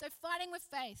fighting with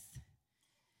faith.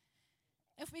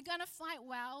 If we're going to fight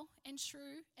well and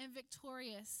true and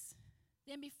victorious,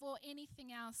 then before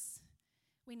anything else,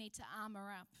 we need to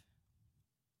armor up.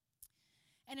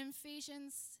 And in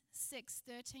Ephesians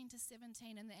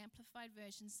 6:13-17 in the Amplified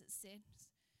Versions, it says,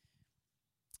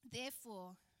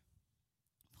 "Therefore,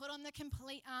 put on the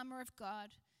complete armor of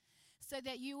God, so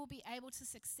that you will be able to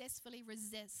successfully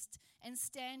resist and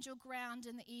stand your ground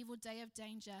in the evil day of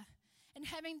danger. And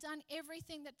having done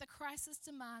everything that the crisis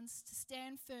demands, to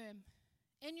stand firm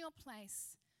in your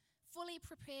place, fully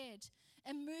prepared,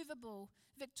 immovable,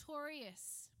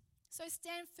 victorious. So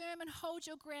stand firm and hold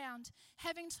your ground,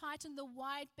 having tightened the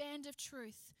wide band of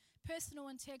truth, personal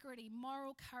integrity,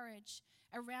 moral courage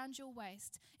around your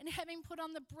waist, and having put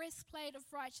on the breastplate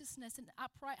of righteousness and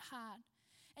upright heart,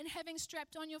 and having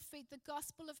strapped on your feet the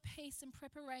gospel of peace in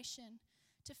preparation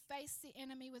to face the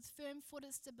enemy with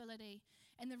firm-footed stability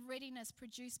and the readiness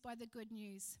produced by the good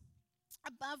news.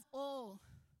 Above all,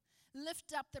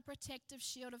 lift up the protective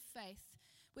shield of faith,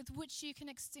 with which you can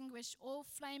extinguish all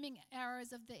flaming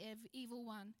arrows of the evil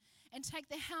one, and take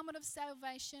the helmet of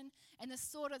salvation and the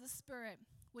sword of the Spirit,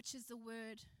 which is the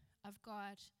word of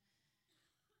God."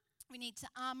 We need to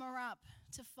armor up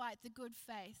to fight the good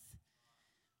faith.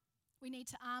 We need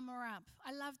to armor up.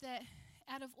 I love that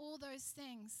out of all those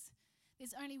things,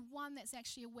 there's only one that's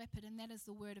actually a weapon, and that is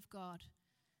the word of God,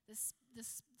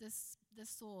 the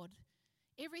sword.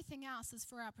 Everything else is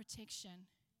for our protection.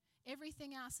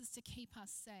 Everything else is to keep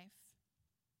us safe.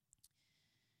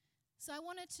 So I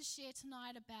wanted to share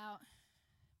tonight about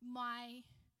my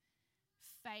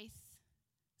faith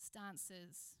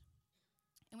stances.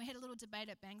 And we had a little debate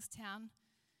at Bankstown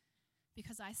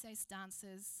because I say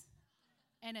stances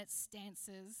and it's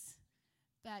stances.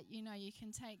 But, you know, you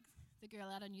can take the girl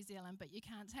out of New Zealand, but you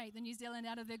can't take the New Zealand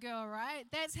out of the girl, right?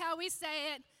 That's how we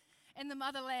say it in the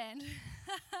motherland.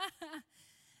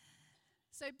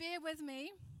 So bear with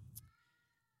me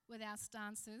with our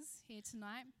stances here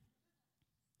tonight.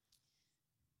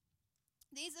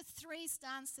 These are 3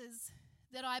 stances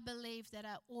that I believe that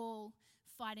are all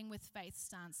fighting with faith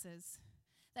stances.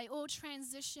 They all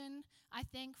transition, I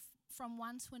think, from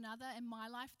one to another. In my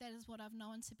life, that is what I've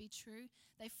known to be true.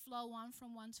 They flow on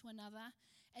from one to another,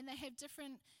 and they have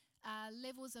different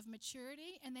levels of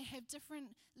maturity, and they have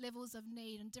different levels of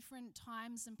need and different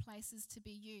times and places to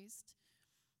be used.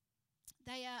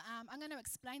 They are. I'm going to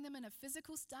explain them in a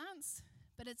physical stance,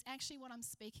 but it's actually what I'm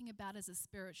speaking about as a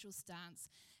spiritual stance.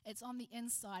 It's on the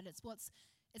inside. It's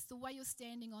the way you're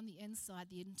standing on the inside,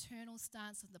 the internal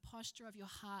stance of the posture of your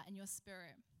heart and your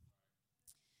spirit.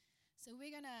 So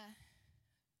we're going to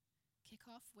kick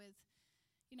off with,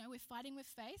 we're fighting with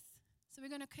faith. So we're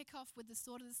going to kick off with the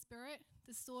sword of the Spirit,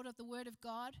 the sword of the Word of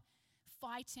God,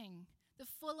 fighting, the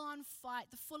full-on fight,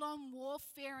 the full-on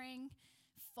warfaring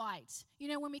fight.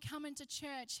 When we come into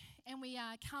church and we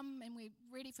come and we're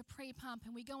ready for pre-pump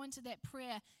and we go into that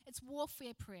prayer, it's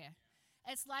warfare prayer.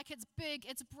 It's like it's big,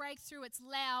 it's breakthrough, it's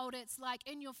loud, it's like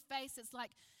in your face, it's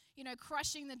like,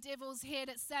 crushing the devil's head.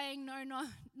 It's saying, no,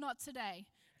 not today.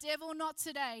 Devil, not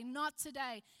today, not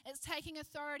today. It's taking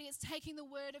authority, it's taking the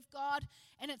word of God,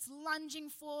 and it's lunging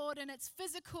forward, and it's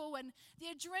physical, and the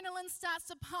adrenaline starts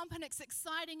to pump, and it's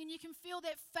exciting, and you can feel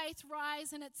that faith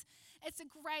rise, and it's a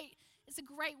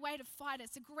great way to fight.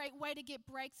 It's a great way to get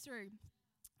breakthrough.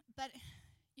 But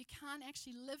you can't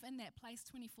actually live in that place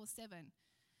 24/7.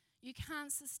 You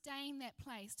can't sustain that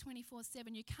place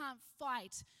 24/7. You can't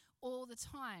fight all the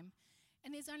time.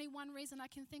 And there's only one reason I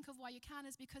can think of why you can't,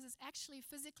 is because it's actually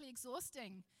physically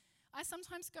exhausting. I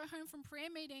sometimes go home from prayer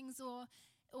meetings or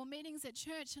meetings at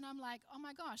church, and I'm like, oh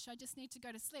my gosh, I just need to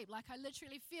go to sleep. Like I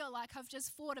literally feel like I've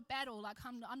just fought a battle, like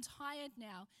I'm tired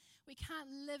now. We can't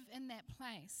live in that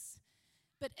place.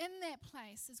 But in that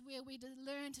place is where we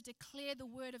learn to declare the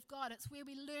word of God. It's where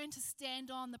we learn to stand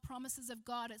on the promises of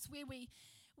God. It's where we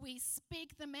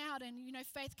speak them out, and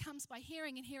faith comes by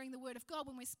hearing, and hearing the word of God.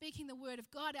 When we're speaking the word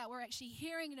of God out, we're actually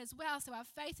hearing it as well. So our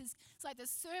faith it's like this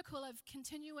circle of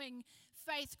continuing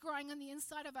faith growing on the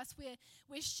inside of us.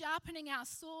 We're sharpening our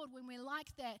sword when we're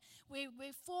like that.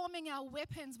 We're forming our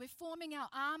weapons, we're forming our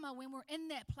armor when we're in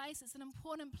that place. It's an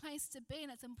important place to be,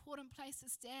 and it's an important place to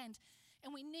stand.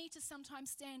 And we need to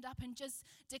sometimes stand up and just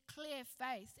declare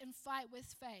faith and fight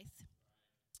with faith.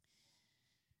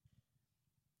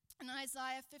 In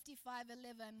Isaiah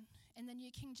 55:11, in the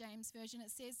New King James Version,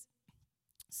 it says,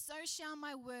 "So shall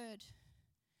my word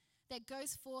that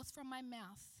goes forth from my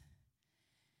mouth,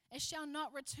 it shall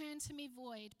not return to me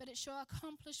void, but it shall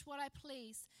accomplish what I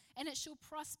please, and it shall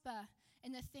prosper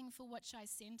in the thing for which I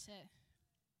sent it."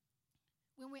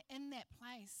 When we're in that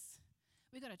place,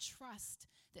 We've got to trust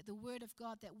that the word of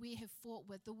God that we have fought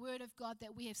with, the word of God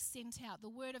that we have sent out, the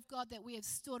word of God that we have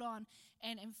stood on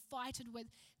and fighted with,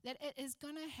 that it is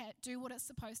going to do what it's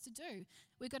supposed to do.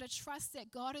 We've got to trust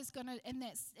that God is going to, in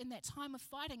that time of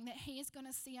fighting, that he is going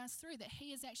to see us through, that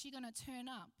he is actually going to turn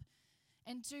up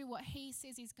and do what he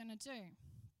says he's going to do.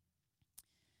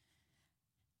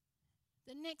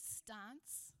 The next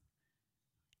stance,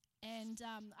 and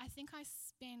I think I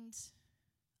spend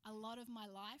a lot of my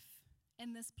life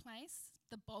in this place,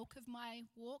 the bulk of my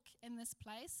walk in this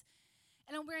place.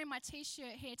 And I'm wearing my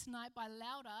t-shirt here tonight by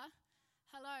Louder.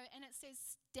 Hello, and it says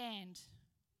stand.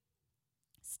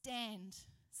 Stand.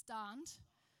 Stand.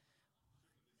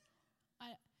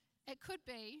 It could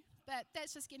be, but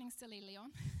that's just getting silly,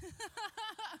 Leon.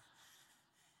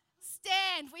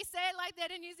 Stand. We say it like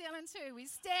that in New Zealand too. We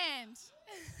stand.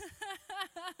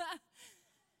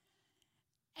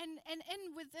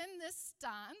 and within this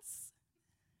stance,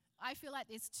 I feel like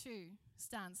there's two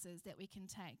stances that we can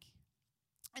take.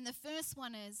 And the first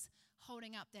one is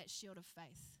holding up that shield of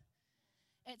faith.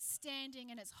 It's standing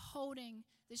and it's holding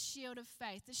the shield of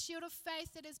faith. The shield of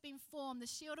faith that has been formed, the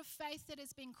shield of faith that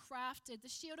has been crafted, the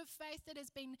shield of faith that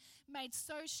has been made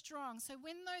so strong. So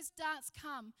when those darts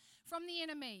come from the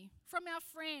enemy, from our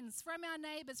friends, from our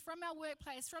neighbors, from our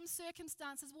workplace, from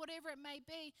circumstances, whatever it may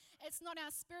be, it's not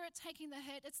our spirit taking the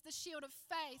hit, it's the shield of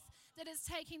faith that is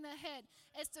taking the hit.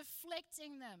 It's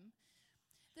deflecting them.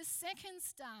 The second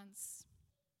stance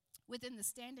within the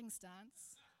standing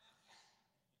stance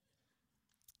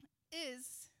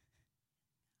is,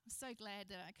 I'm so glad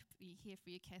that I could be here for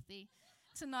you, Kathy,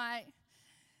 tonight.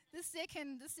 The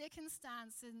second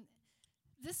stance, and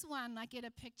this one I get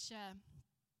a picture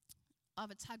of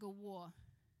a tug of war.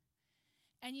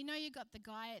 And you know you got the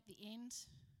guy at the end,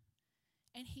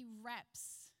 and he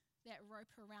wraps that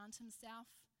rope around himself,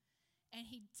 and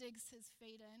he digs his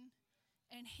feet in,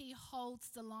 and he holds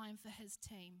the line for his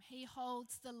team. He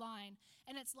holds the line,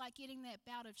 and it's like getting that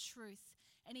belt of truth.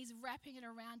 And he's wrapping it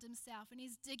around himself, and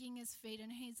he's digging his feet,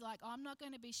 and he's like, I'm not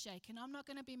going to be shaken. I'm not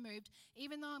going to be moved.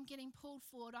 Even though I'm getting pulled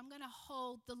forward, I'm going to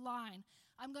hold the line.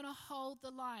 I'm going to hold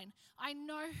the line. I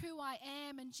know who I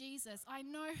am in Jesus. I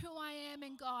know who I am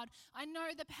in God. I know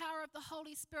the power of the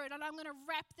Holy Spirit, and I'm going to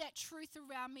wrap that truth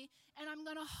around me, and I'm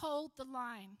going to hold the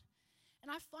line. And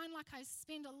I find like I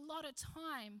spend a lot of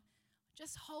time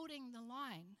just holding the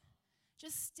line,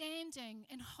 just standing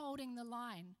and holding the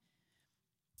line.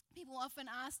 People often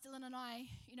ask Dylan and I,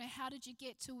 how did you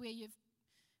get to where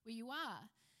you are?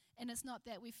 And it's not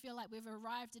that we feel like we've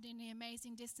arrived at any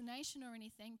amazing destination or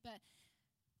anything, but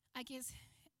I guess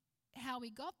how we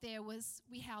got there was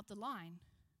we held the line.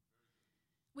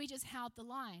 We just held the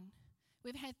line.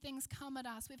 We've had things come at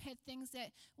us. We've had things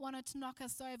that wanted to knock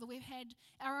us over. We've had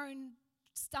our own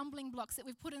stumbling blocks that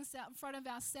we've put in front of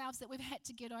ourselves that we've had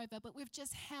to get over, but we've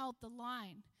just held the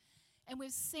line. And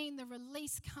we've seen the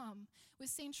release come. We've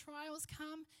seen trials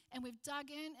come, and we've dug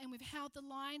in, and we've held the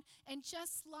line. And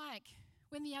just like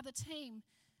when the other team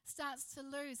starts to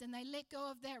lose and they let go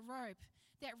of that rope,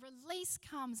 that release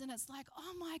comes, and it's like,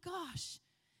 oh my gosh,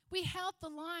 we held the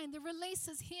line. The release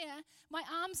is here. My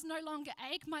arms no longer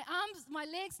ache. My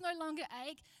legs no longer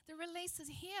ache. The release is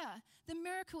here. The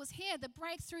miracle is here. The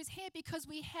breakthrough is here because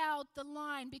we held the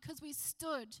line, because we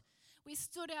stood. We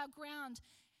stood our ground.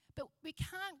 But we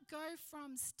can't go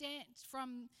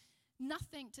from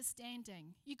nothing to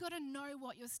standing. You've got to know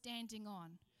what you're standing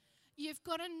on. You've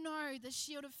got to know the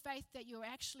shield of faith that you're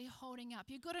actually holding up.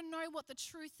 You've got to know what the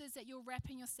truth is that you're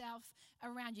wrapping yourself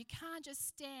around. You can't just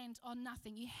stand on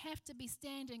nothing. You have to be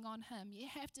standing on him. You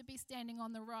have to be standing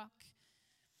on the rock.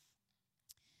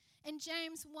 In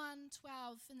James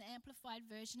 1:12 in the Amplified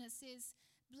Version, it says,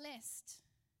 blessed,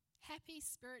 happy,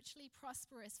 spiritually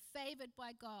prosperous, favored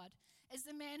by God, is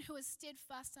the man who is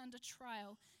steadfast under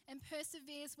trial and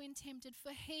perseveres when tempted,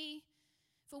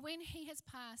 for when he has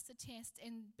passed the test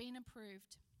and been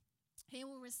approved, he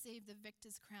will receive the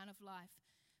victor's crown of life,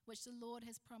 which the Lord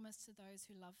has promised to those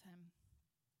who love him.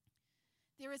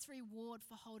 There is reward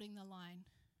for holding the line.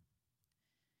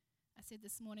 I said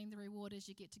this morning, the reward is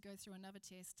you get to go through another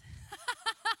test.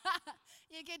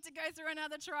 You get to go through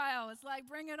another trial. It's like,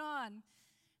 bring it on.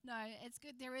 No, it's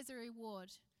good. There is a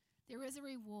reward. There is a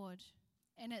reward.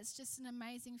 And it's just an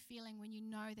amazing feeling when you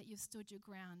know that you've stood your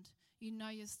ground. You know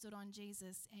you've stood on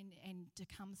Jesus and to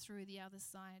come through the other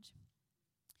side.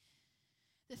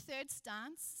 The third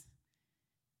stance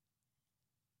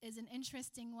is an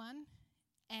interesting one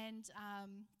and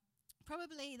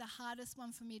probably the hardest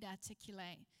one for me to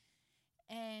articulate.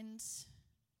 And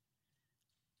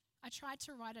I tried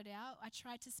to write it out. I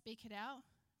tried to speak it out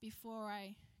before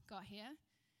I got here.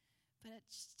 but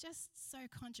it's just so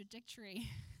contradictory.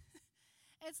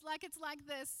 It's like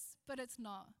this, but it's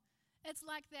not. It's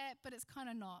like that, but it's kind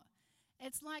of not.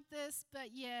 It's like this, but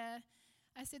yeah.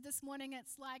 I said this morning,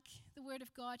 it's like the Word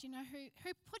of God.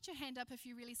 Who put your hand up if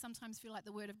you really sometimes feel like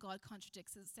the Word of God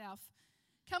contradicts itself.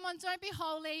 Come on, don't be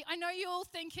holy. I know you all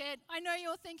think it.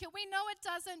 We know it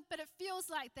doesn't, but it feels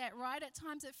like that, right? At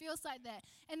times it feels like that.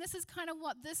 And this is kind of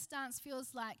what this stance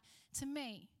feels like to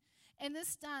me. And this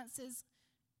stance is,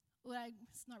 well,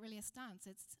 it's not really a stance.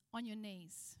 It's on your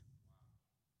knees.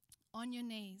 On your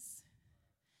knees.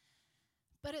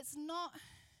 But it's not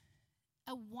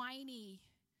a whiny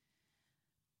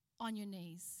on your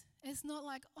knees. It's not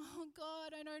like, oh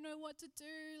God, I don't know what to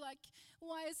do. Like,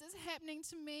 why is this happening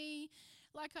to me?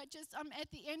 Like, I'm at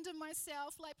the end of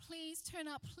myself. Like, please turn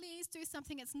up. Please do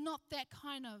something. It's not that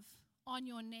kind of on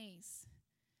your knees.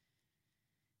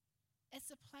 It's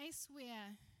a place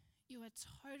where you are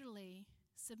totally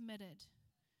submitted.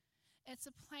 It's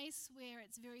a place where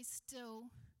it's very still.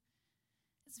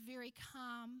 It's very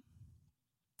calm.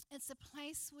 It's a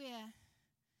place where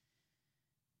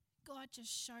God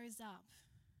just shows up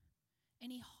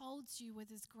and he holds you with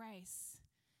his grace.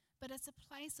 But it's a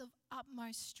place of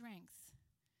utmost strength.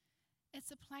 It's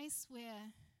a place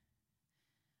where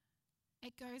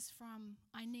it goes from,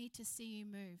 I need to see you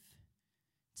move,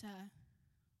 to,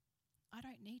 I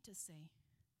don't need to see.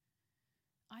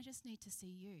 I just need to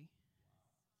see you.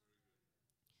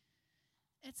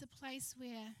 It's a place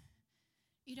where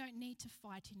you don't need to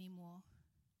fight anymore.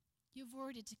 You've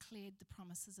already declared the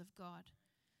promises of God.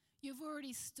 You've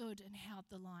already stood and held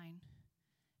the line.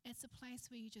 It's a place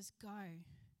where you just go.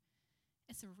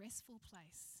 It's a restful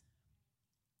place,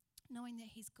 knowing that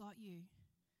he's got you.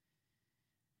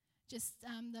 Just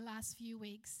the last few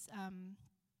weeks,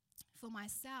 for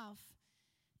myself,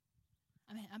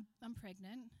 I'm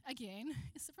pregnant again.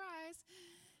 Surprise!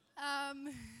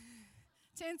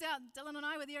 Turns out Dylan and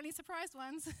I were the only surprised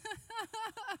ones.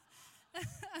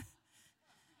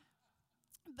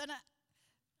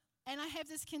 And I have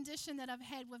this condition that I've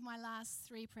had with my last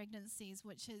 3 pregnancies,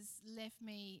 which has left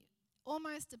me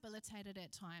almost debilitated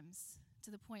at times,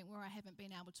 to the point where I haven't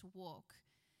been able to walk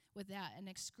without an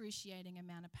excruciating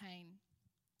amount of pain.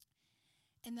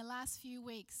 In the last few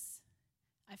weeks,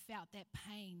 I felt that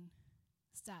pain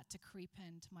start to creep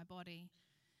into my body.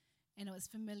 And it was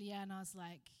familiar, and I was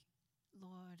like,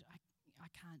 Lord, I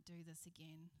can't do this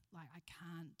again. Like, I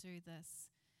can't do this.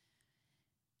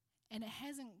 And it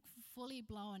hasn't fully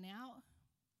blown out.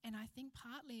 And I think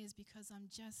partly is because I'm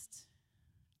just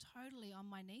totally on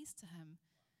my knees to him.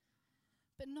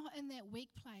 But not in that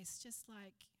weak place, just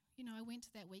like, I went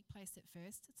to that weak place at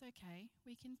first. It's okay.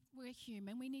 We're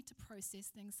human. We need to process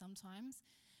things sometimes.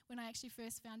 When I actually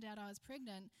first found out I was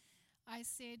pregnant, I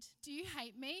said, do you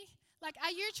hate me? Like,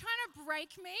 are you trying to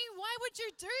break me? Why would you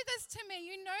do this to me?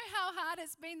 You know how hard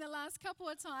it's been the last couple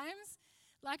of times.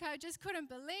 Like, I just couldn't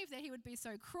believe that he would be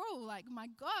so cruel. Like, my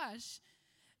gosh.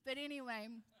 But anyway,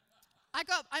 I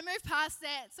moved past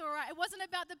that. It's all right. It wasn't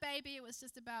about the baby. It was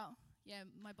just about,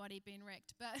 my body being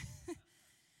wrecked. But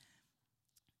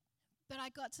I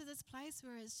got to this place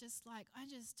where it's just like, I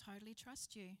just totally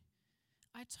trust you.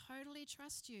 I totally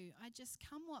trust you. I just,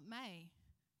 come what may.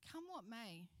 Come what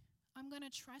may. I'm going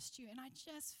to trust you. And I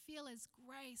just feel his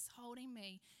grace holding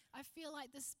me. I feel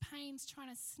like this pain's trying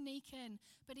to sneak in,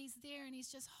 but he's there and he's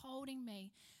just holding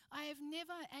me. I have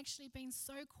never actually been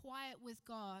so quiet with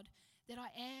God that I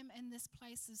am in this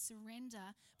place of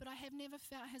surrender, but I have never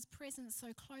felt his presence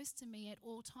so close to me at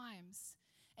all times.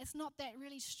 It's not that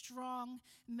really strong,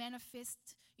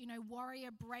 manifest,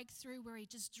 warrior breakthrough where he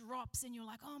just drops and you're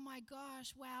like, oh my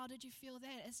gosh, wow, did you feel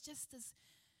that? It's just this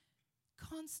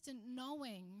constant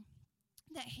knowing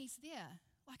that he's there.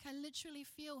 Like, I literally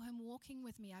feel him walking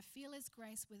with me. I feel his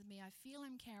grace with me. I feel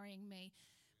him carrying me.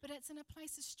 But it's in a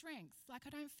place of strength. Like, I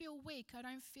don't feel weak. I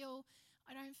don't feel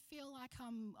like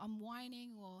I'm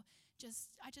whining or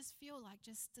I just feel like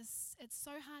just this. It's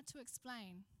so hard to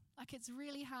explain. Like, it's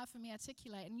really hard for me to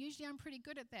articulate. And usually I'm pretty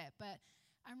good at that, but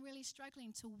I'm really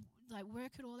struggling to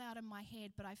work it all out in my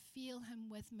head, but I feel him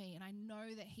with me, and I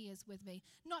know that he is with me.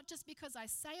 Not just because I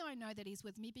say I know that he's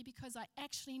with me, but because I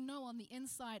actually know on the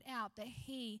inside out that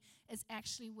he is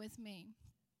actually with me.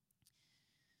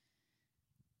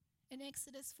 In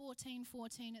Exodus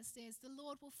 14:14, it says, the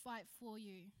Lord will fight for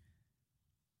you,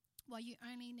 while you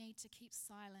only need to keep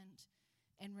silent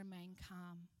and remain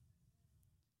calm.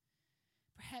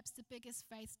 Perhaps the biggest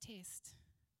faith test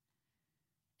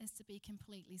is to be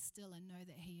completely still and know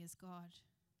that he is God.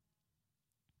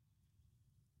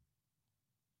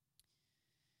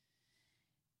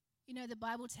 The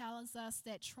Bible tells us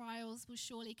that trials will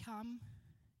surely come,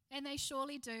 and they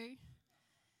surely do.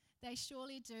 They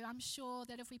surely do. I'm sure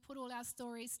that if we put all our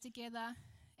stories together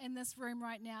in this room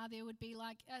right now, there would be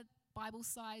like a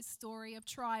Bible-sized story of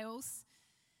trials.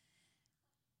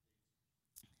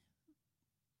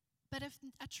 But if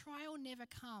a trial never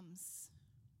comes,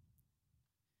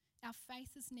 our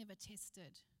faith is never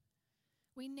tested.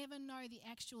 We never know the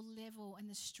actual level and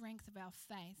the strength of our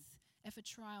faith if a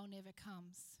trial never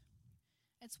comes.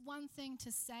 It's one thing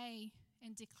to say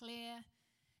and declare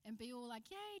and be all like,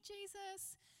 yay,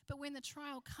 Jesus. But when the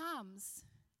trial comes,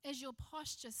 is your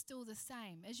posture still the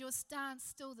same? Is your stance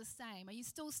still the same? Are you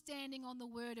still standing on the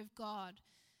word of God?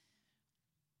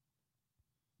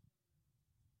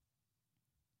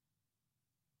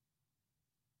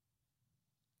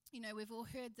 You know, we've all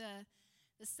heard the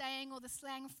saying or the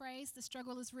slang phrase, the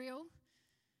struggle is real.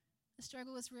 The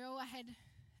struggle is real. I had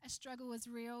a struggle is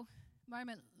real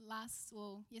moment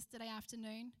yesterday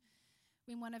afternoon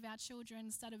when one of our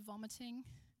children started vomiting,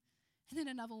 and then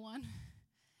another one,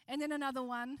 and then another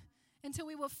one, until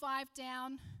we were 5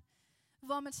 down,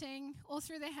 vomiting all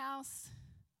through the house.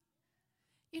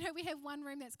 You know, we have one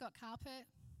room that's got carpet.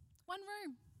 One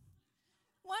room.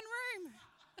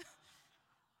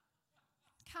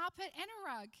 Carpet and a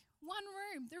rug. One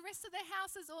room. The rest of the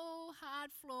house is all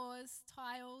hard floors,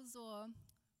 tiles, or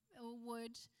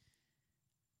wood.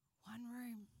 One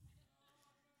room.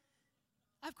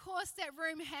 Of course, that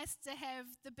room has to have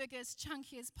the biggest,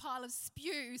 chunkiest pile of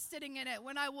spew sitting in it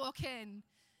when I walk in.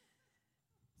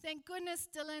 Thank goodness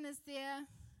Dylan is there,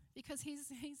 because he's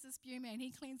the spew man. He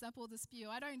cleans up all the spew.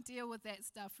 I don't deal with that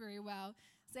stuff very well.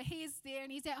 So he's there,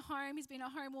 and he's at home. He's been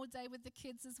at home all day with the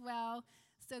kids as well,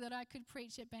 so that I could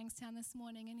preach at Bankstown this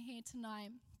morning and here tonight.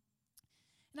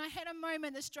 And I had a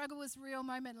moment, the struggle was real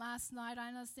moment last night,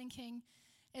 and I was thinking,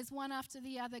 as one after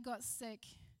the other got sick,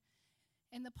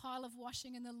 and the pile of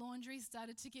washing in the laundry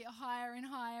started to get higher and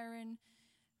higher, and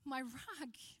my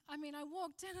rug, I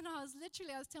walked in and I was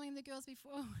telling the girls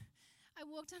before, I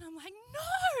walked in, I'm like,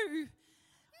 no,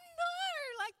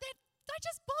 like that, I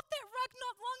just bought that rug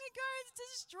not long ago, it's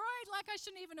destroyed, like I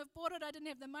shouldn't even have bought it, I didn't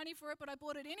have the money for it, but I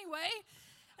bought it anyway,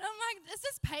 and I'm like, is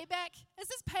this payback?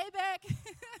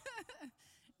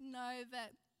 No,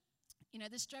 but, you know,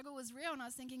 the struggle was real, and I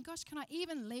was thinking, gosh, can I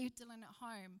even leave Dylan at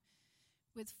home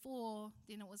with 4,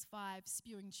 then it was 5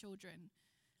 spewing children?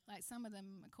 Like, some of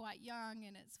them are quite young,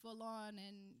 and it's full on,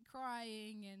 and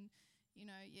crying, and, you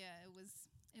know, yeah,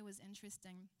 it was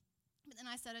interesting. But then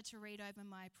I started to read over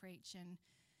my preach,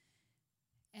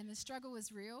 and the struggle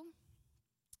was real,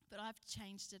 but I've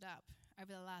changed it up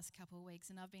over the last couple of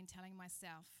weeks, and I've been telling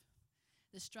myself,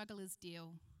 the struggle is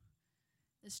deal.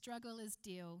 The struggle is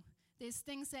deal. There's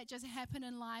things that just happen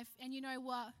in life, and you know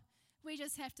what? We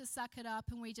just have to suck it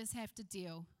up, and we just have to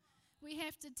deal. We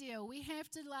have to deal. We have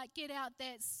to, get out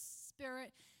that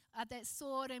spirit, that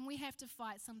sword, and we have to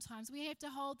fight sometimes. We have to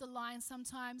hold the line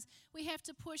sometimes. We have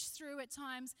to push through at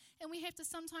times, and we have to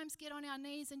sometimes get on our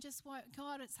knees and just,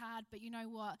 God, it's hard, but you know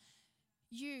what?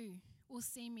 You will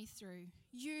see me through.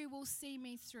 You will see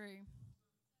me through.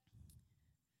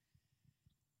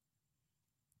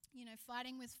 You know,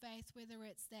 fighting with faith, whether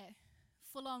it's that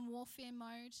full-on warfare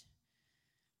mode,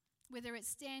 whether it's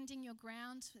standing your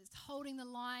ground, it's holding the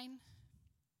line,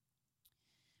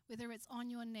 whether it's on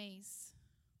your knees,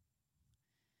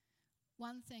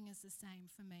 one thing is the same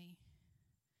for me.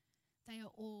 They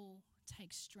all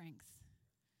take strength.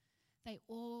 They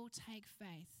all take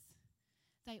faith.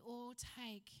 They all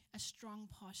take a strong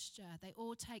posture. They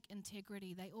all take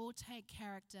integrity. They all take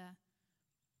character.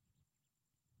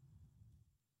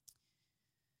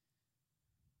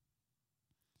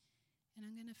 And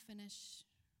I'm going to finish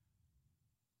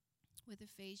with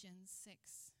Ephesians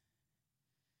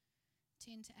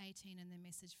 6:10 to 18 in the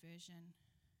Message version.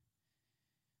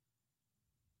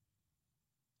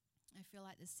 I feel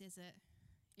like this says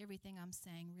everything I'm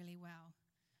saying really well.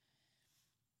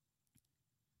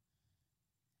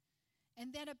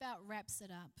 And that about wraps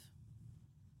it up.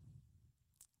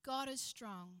 God is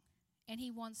strong, and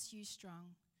he wants you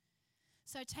strong.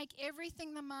 So take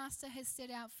everything the Master has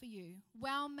set out for you,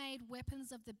 well-made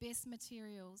weapons of the best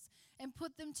materials, and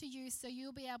put them to use so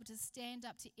you'll be able to stand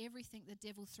up to everything the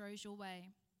devil throws your way.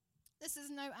 This is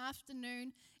no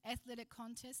afternoon athletic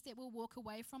contest that we'll walk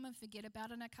away from and forget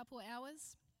about in a couple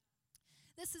hours.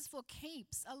 This is for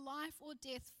keeps, a life or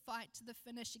death fight to the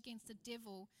finish against the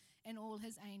devil and all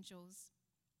his angels.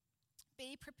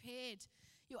 Be prepared.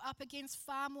 You're up against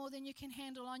far more than you can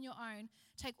handle on your own.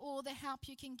 Take all the help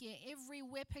you can get, every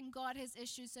weapon God has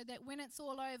issued, so that when it's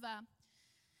all over,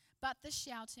 but the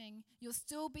shouting, you'll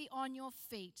still be on your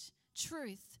feet.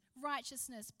 Truth,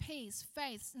 Righteousness, peace,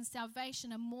 faith, and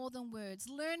salvation are more than words.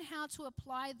 Learn how to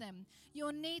apply them.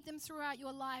 You'll need them throughout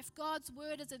your life. God's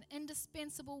word is an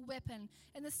indispensable weapon.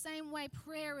 In the same way,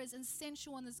 prayer is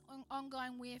essential in this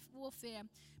ongoing warfare.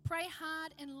 Pray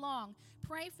hard and long.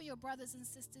 Pray for your brothers and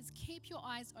sisters. Keep your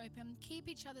eyes open. Keep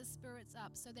each other's spirits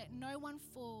up so that no one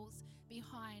falls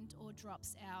behind or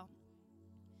drops out.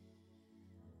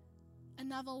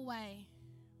 Another way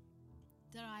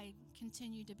that I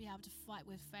continue to be able to fight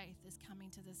with faith is coming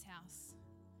to this house.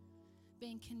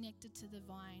 Being connected to the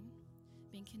vine,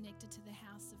 being connected to the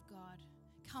house of God,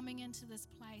 coming into this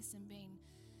place and being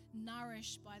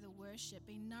nourished by the worship,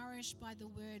 being nourished by the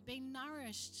word, being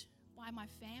nourished by my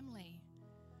family.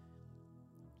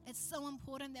 It's so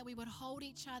important that we would hold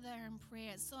each other in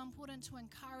prayer. It's so important to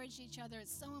encourage each other.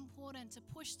 It's so important to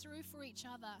push through for each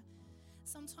other.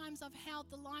 Sometimes I've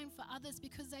held the line for others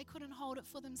because they couldn't hold it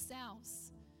for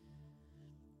themselves.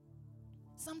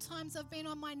 Sometimes I've been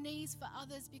on my knees for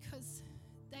others because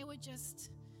they were just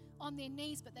on their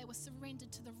knees, but they were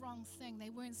surrendered to the wrong thing.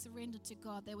 They weren't surrendered to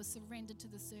God. They were surrendered to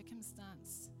the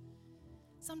circumstance.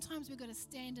 Sometimes we've got to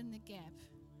stand in the gap.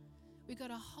 We've got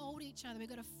to hold each other. We've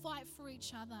got to fight for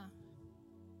each other.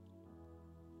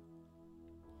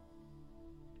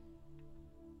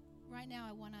 Right now,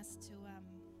 I want us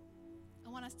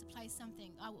to play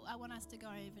something. I want us to go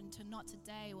even to Not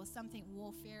Today or something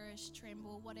warfare-ish,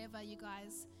 Tremble, whatever you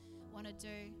guys want to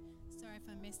do. Sorry if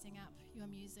I'm messing up your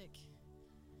music,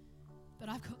 but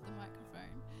I've got the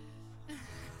microphone.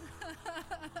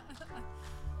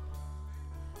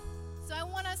 So I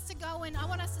want us to go in. I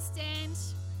want us to stand.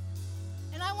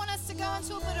 And I want us to go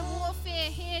into a bit of warfare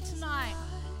here tonight.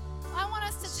 I want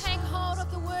us to take hold of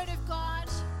the Word of God.